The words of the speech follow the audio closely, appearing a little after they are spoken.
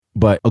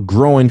But a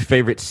growing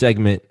favorite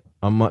segment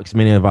amongst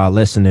many of our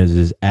listeners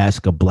is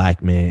Ask a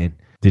Black Man.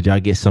 Did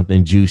y'all get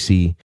something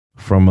juicy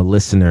from a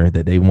listener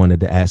that they wanted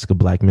to ask a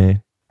black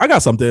man? I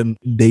got something.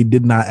 They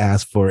did not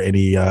ask for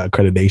any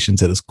accreditation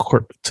to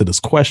this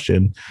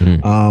question,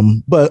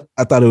 but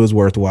I thought it was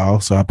worthwhile,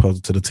 so I posed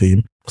it to the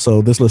team.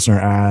 So this listener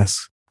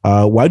asks,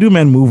 why do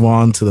men move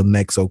on to the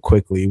next so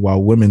quickly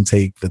while women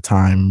seem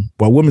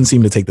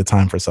to take the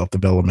time for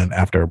self-development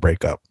after a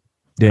breakup?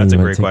 That's a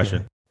great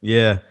question.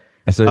 Yeah.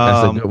 That's a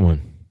good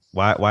one.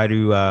 Why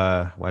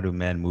do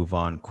men move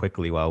on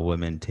quickly while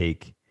women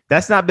take?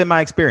 That's not been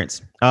my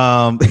experience.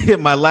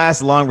 My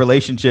last long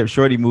relationship,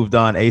 shorty moved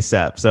on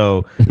ASAP.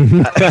 So,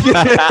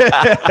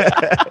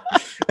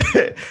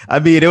 I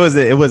mean, it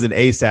wasn't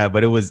ASAP,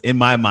 but it was, in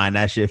my mind,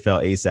 that shit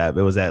felt ASAP.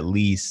 It was at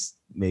least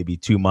maybe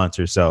 2 months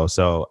or so.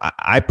 So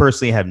I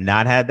personally have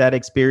not had that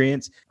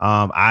experience.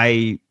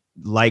 I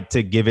like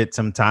to give it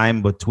some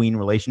time between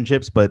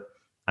relationships, but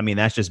I mean,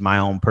 that's just my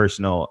own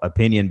personal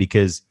opinion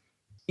because,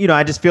 you know,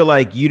 I just feel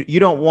like you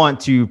don't want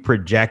to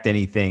project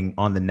anything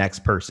on the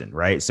next person,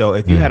 right? So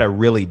if you had a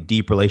really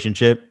deep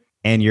relationship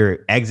and you're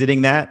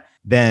exiting that,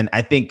 then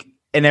I think,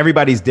 and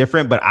everybody's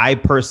different, but I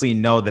personally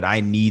know that I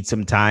need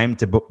some time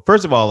to,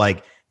 first of all,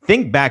 like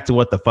think back to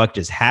what the fuck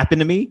just happened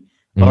to me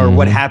or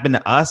what happened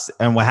to us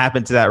and what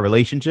happened to that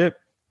relationship.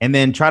 And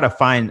then try to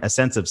find a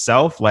sense of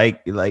self.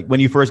 Like when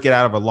you first get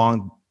out of a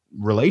long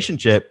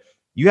relationship,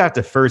 you have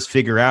to first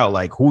figure out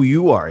like who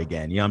you are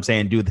again. You know what I'm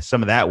saying? Do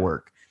some of that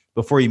work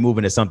before you move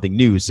into something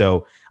new.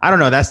 So I don't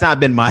know. That's not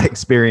been my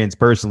experience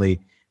personally.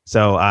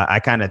 So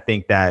I kind of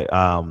think that,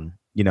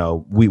 you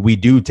know, we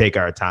do take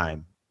our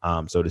time,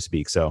 so to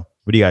speak. So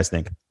what do you guys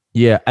think?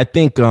 Yeah, I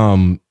think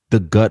the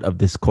gut of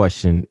this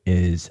question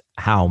is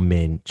how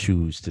men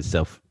choose to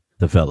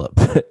self-develop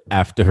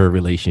after her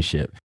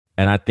relationship.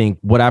 And I think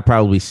what I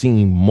probably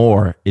seen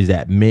more is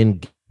that men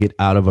get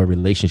out of a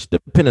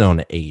relationship, depending on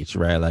the age,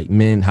 right? Like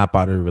men hop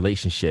out of a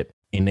relationship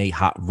and they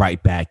hop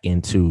right back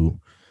into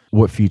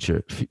what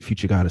Future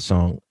got a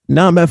song.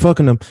 Now I'm back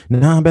fucking them.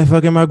 Now I'm back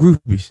fucking my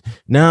groupies.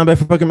 Now I'm back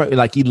fucking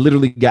like he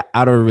literally got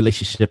out of a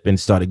relationship and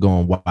started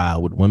going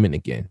wild with women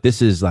again.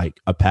 This is like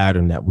a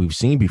pattern that we've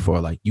seen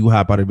before. Like you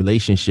hop out of a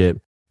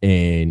relationship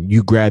and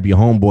you grab your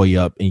homeboy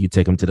up and you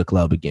take him to the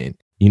club again.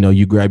 You know,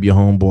 you grab your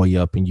homeboy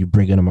up and you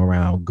bringing him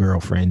around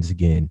girlfriends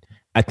again.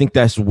 I think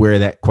that's where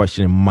that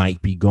question might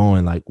be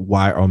going. Like,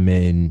 why are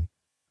men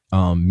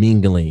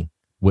mingling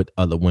with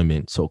other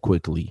women so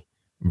quickly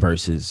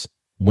versus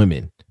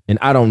women? And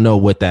I don't know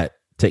what that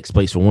takes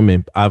place for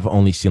women. I've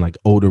only seen like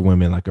older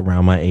women, like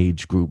around my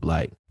age group,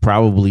 like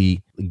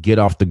probably get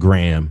off the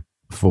gram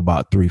for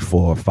about 3,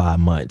 4, 5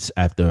 months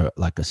after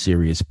like a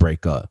serious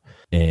breakup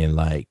and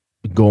like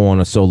go on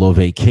a solo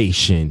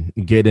vacation,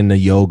 get into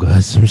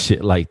yoga, some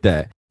shit like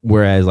that.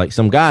 Whereas like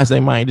some guys, they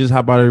might just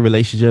hop out of a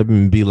relationship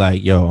and be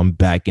like, yo, I'm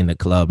back in the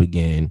club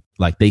again.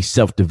 Like they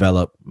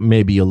self-develop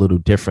maybe a little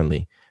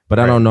differently. But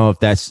I don't know if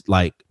that's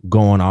like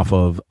going off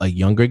of a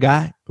younger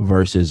guy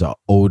versus an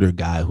older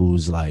guy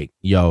who's like,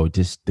 yo,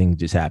 this thing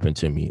just happened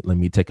to me. Let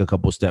me take a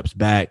couple steps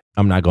back.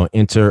 I'm not going to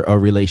enter a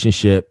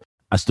relationship.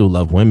 I still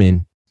love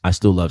women. I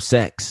still love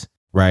sex.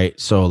 Right.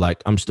 So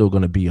like I'm still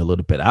going to be a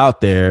little bit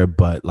out there,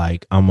 but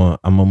like I'm a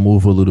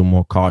move a little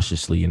more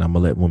cautiously and I'm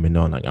going to let women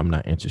know like I'm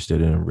not interested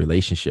in a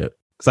relationship.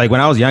 It's like when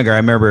I was younger, I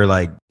remember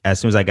like as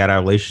soon as I got out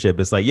of a relationship,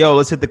 it's like, yo,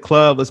 let's hit the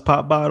club. Let's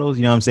pop bottles.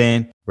 You know what I'm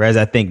saying? Whereas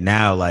I think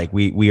now, like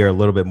we are a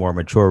little bit more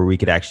mature where we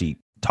could actually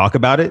talk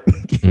about it.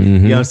 You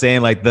know what I'm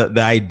saying? Like the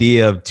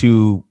idea of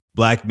two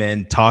black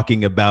men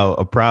talking about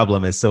a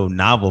problem is so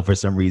novel for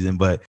some reason.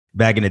 But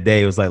back in the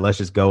day, it was like, let's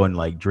just go and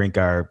like drink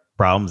our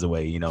problems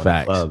away, you know, in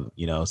the club,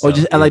 you know. So, or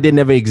just act like they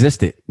never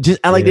existed. Just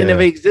act like they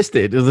never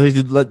existed.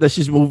 Let's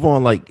just move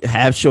on. Like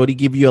have shorty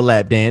give you a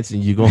lap dance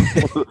and you're going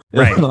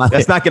right. Like,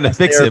 that's not going to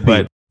fix it,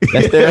 but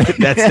that's therapy.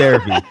 That's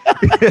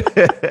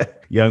therapy.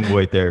 Young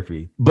boy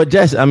therapy. But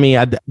Jess, I mean,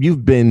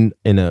 you've been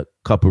in a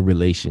couple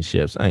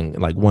relationships, I think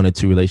like 1 or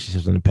 2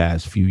 relationships in the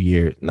past few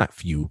years, not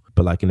few,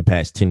 but like in the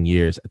past 10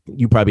 years,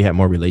 you probably had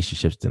more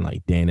relationships than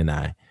like Dan and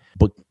I.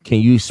 But can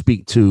you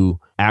speak to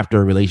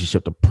after a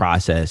relationship, the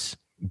process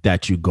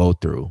that you go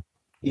through?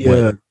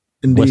 Yeah,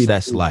 indeed. What's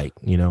that's like,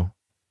 you know?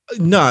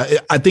 No,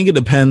 I think it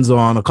depends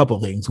on a couple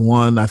of things.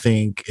 One, I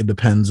think it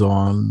depends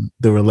on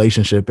the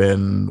relationship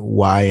and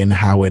why and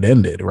how it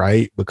ended,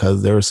 right?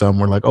 Because there were some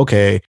where like,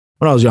 okay,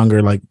 when I was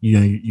younger, like, you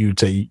know, you'd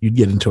say you'd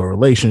get into a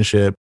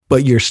relationship,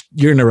 but you're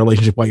in a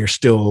relationship while you're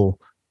still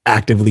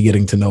actively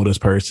getting to know this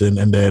person.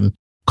 And then a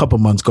couple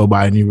months go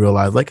by and you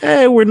realize like,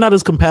 hey, we're not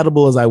as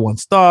compatible as I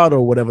once thought,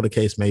 or whatever the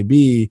case may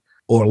be.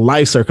 Or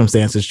life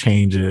circumstances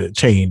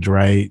change,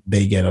 right?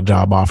 They get a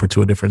job offer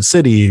to a different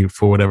city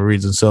for whatever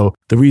reason. So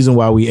the reason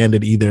why we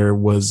ended either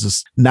was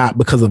just not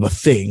because of a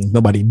thing.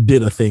 Nobody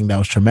did a thing that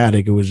was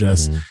traumatic. It was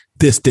just,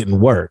 this didn't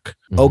work.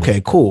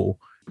 Okay,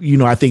 cool. You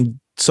know, I think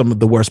some of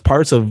the worst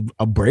parts of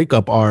a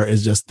breakup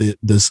is just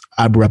this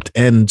abrupt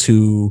end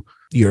to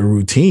your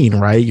routine,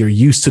 right? You're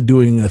used to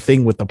doing a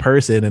thing with the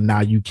person and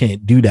now you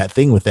can't do that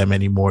thing with them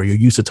anymore. You're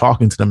used to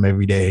talking to them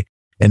every day.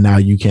 and now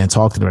you can't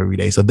talk to them every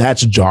day. So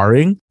that's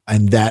jarring.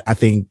 And that I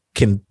think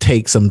can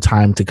take some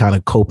time to kind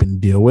of cope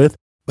and deal with.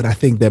 But I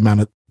think the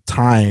amount of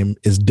time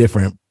is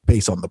different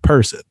based on the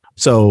person.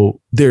 So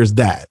there's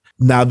that.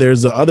 Now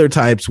there's the other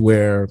types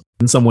where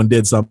someone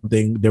did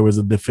something, there was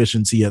a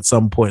deficiency at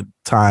some point in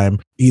time,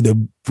 either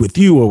with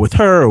you or with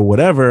her or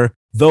whatever.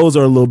 Those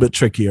are a little bit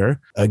trickier.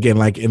 Again,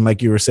 like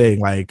you were saying,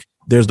 like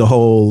there's the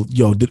whole,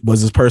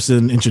 was this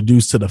person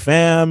introduced to the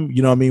fam?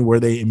 You know what I mean? Were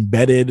they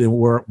embedded and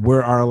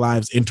were our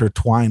lives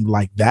intertwined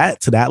like that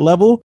to that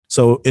level?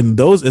 So in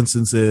those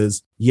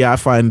instances, yeah, I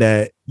find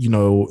that,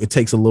 it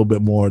takes a little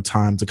bit more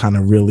time to kind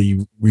of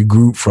really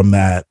regroup from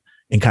that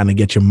and kind of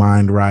get your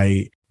mind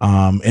right.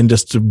 And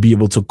just to be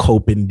able to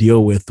cope and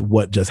deal with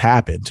what just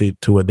happened,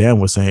 to what Dan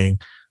was saying,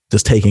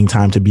 just taking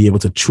time to be able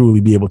to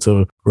truly be able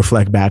to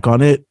reflect back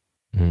on it.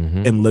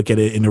 Mm-hmm. And look at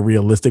it in a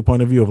realistic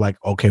point of view of like,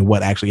 okay,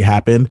 what actually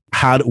happened?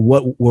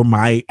 What were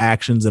my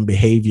actions and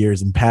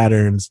behaviors and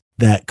patterns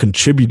that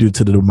contributed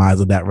to the demise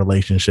of that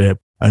relationship?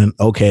 And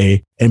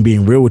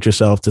being real with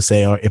yourself to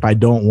say, if I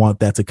don't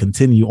want that to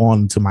continue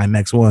on to my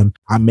next one,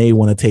 I may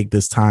want to take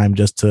this time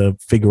just to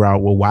figure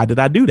out, well, why did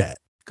I do that?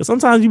 Because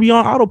sometimes you be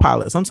on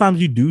autopilot. Sometimes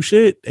you do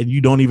shit and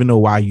you don't even know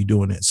why you're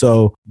doing it.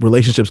 So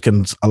relationships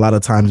can a lot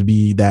of times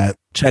be that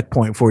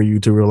checkpoint for you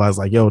to realize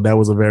like, that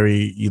was a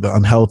very either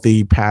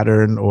unhealthy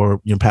pattern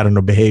or pattern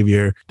of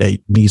behavior that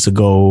needs to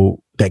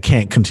go, that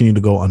can't continue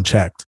to go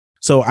unchecked.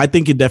 So I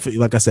think it definitely,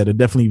 like I said, it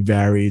definitely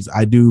varies.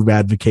 I do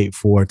advocate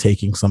for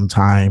taking some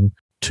time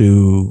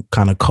to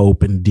kind of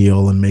cope and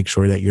deal and make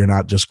sure that you're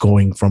not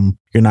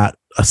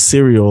a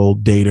serial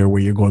dater where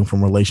you're going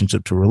from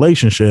relationship to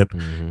relationship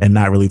and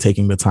not really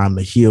taking the time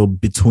to heal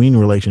between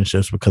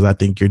relationships, because I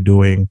think you're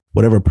doing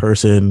whatever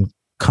person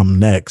come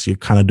next, you're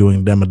kind of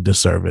doing them a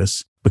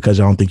disservice,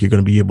 because I don't think you're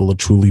going to be able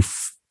to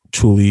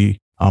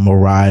truly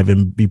arrive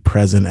and be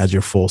present as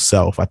your full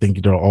self. I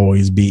think there'll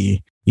always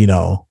be,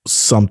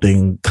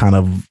 something kind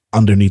of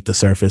underneath the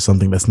surface,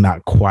 something that's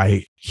not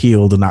quite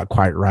healed and not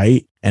quite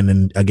right. And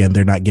then again,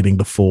 they're not getting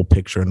the full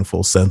picture and the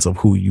full sense of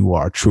who you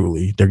are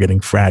truly. They're getting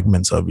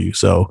fragments of you.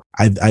 So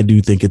I do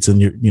think it's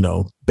in your,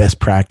 best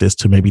practice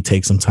to maybe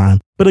take some time.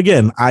 But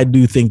again, I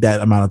do think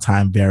that amount of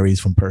time varies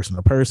from person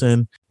to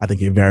person. I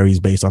think it varies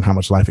based on how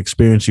much life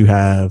experience you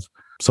have.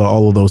 So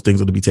all of those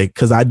things will be taken,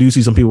 because I do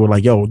see some people are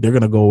like, they're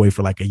going to go away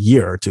for like a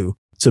year or two.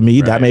 To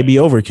me, that may be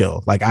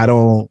overkill. Like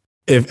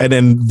and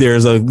then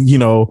there's a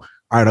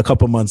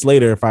couple months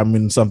later, if I'm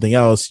in something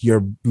else,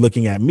 you're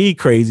looking at me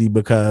crazy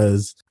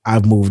because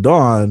I've moved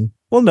on.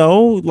 Well,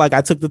 no, like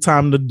I took the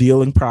time to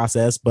deal and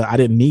process, but I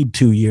didn't need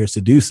 2 years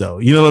to do so.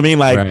 You know what I mean?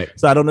 Like, right.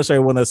 So I don't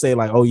necessarily want to say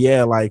like, oh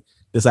yeah, like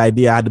this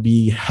idea I had to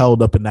be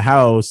held up in the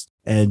house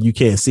and you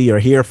can't see or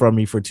hear from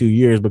me for 2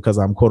 years because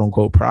I'm quote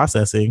unquote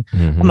processing.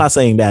 I'm not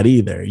saying that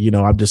either.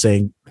 I'm just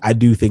saying I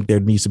do think there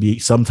needs to be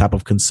some type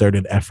of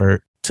concerted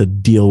effort to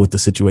deal with the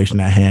situation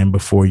at hand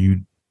before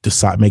you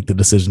make the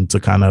decision to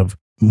kind of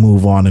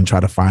move on and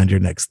try to find your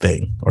next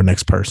thing or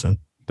next person.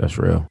 That's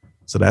real.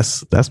 So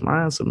that's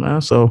my answer,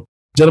 man. So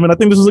gentlemen, I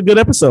think this was a good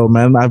episode,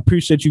 man. I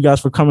appreciate you guys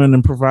for coming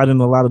and providing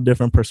a lot of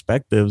different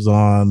perspectives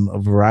on a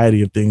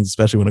variety of things,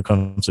 especially when it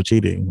comes to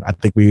cheating. I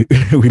think we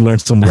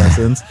learned some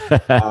lessons.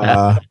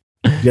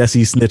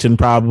 Jesse snitching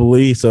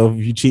probably. So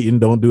if you cheating,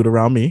 don't do it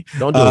around me.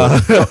 Don't do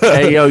it.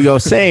 Hey,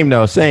 same.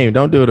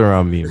 Don't do it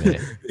around me, man.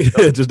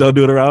 Just don't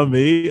do it around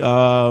me.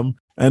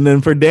 And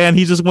then for Dan,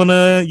 he just want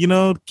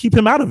to, keep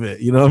him out of it.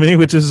 You know what I mean?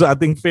 Which is, I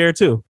think, fair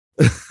too.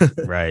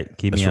 Right.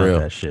 Keep me out of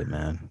that shit,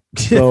 man.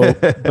 So,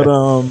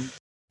 but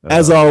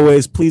as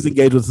always, please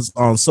engage with us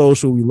on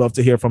social. We love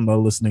to hear from the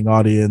listening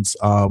audience.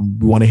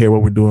 We want to hear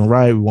what we're doing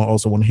right. We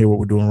also want to hear what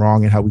we're doing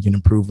wrong and how we can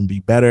improve and be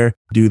better.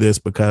 Do this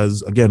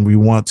because, again, we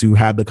want to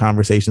have the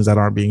conversations that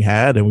aren't being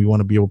had, and we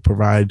want to be able to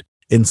provide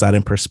insight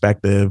and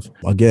perspective,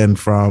 again,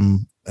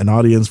 from an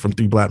audience, from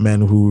three Black men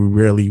who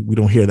we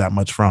don't hear that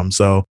much from.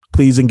 So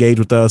please engage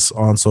with us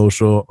on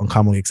social, on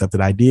Commonly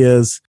Accepted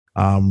Ideas.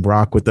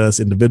 Rock with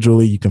us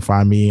individually. You can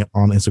find me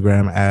on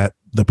Instagram at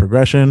The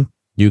Progression.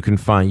 You can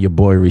find your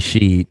boy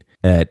Rashid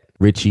at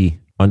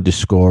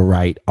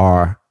Richie_Wright,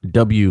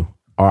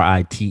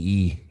 RWRITE.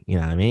 You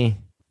know what I mean?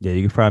 Yeah,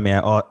 you can find me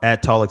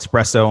at Tall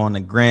Espresso on the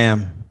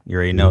gram. You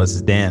already know this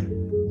is Dan.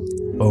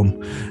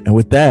 Boom. And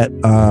with that,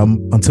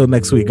 until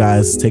next week,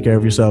 guys, take care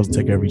of yourselves,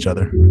 take care of each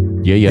other.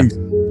 Yeah. Peace.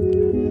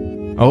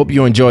 I hope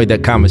you enjoyed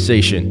that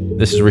conversation.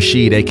 This is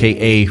Rashid,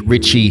 aka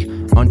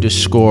Richie_Wright.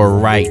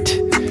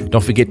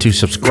 Don't forget to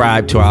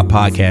subscribe to our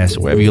podcast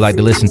wherever you like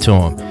to listen to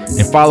them.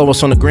 And follow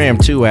us on the gram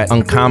too at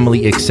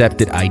Uncommonly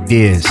Accepted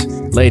Ideas.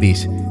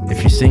 Ladies,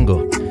 if you're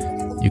single,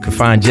 you can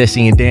find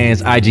Jesse and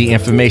Dan's IG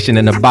information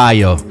in the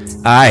bio. All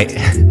right,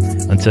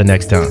 until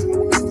next time.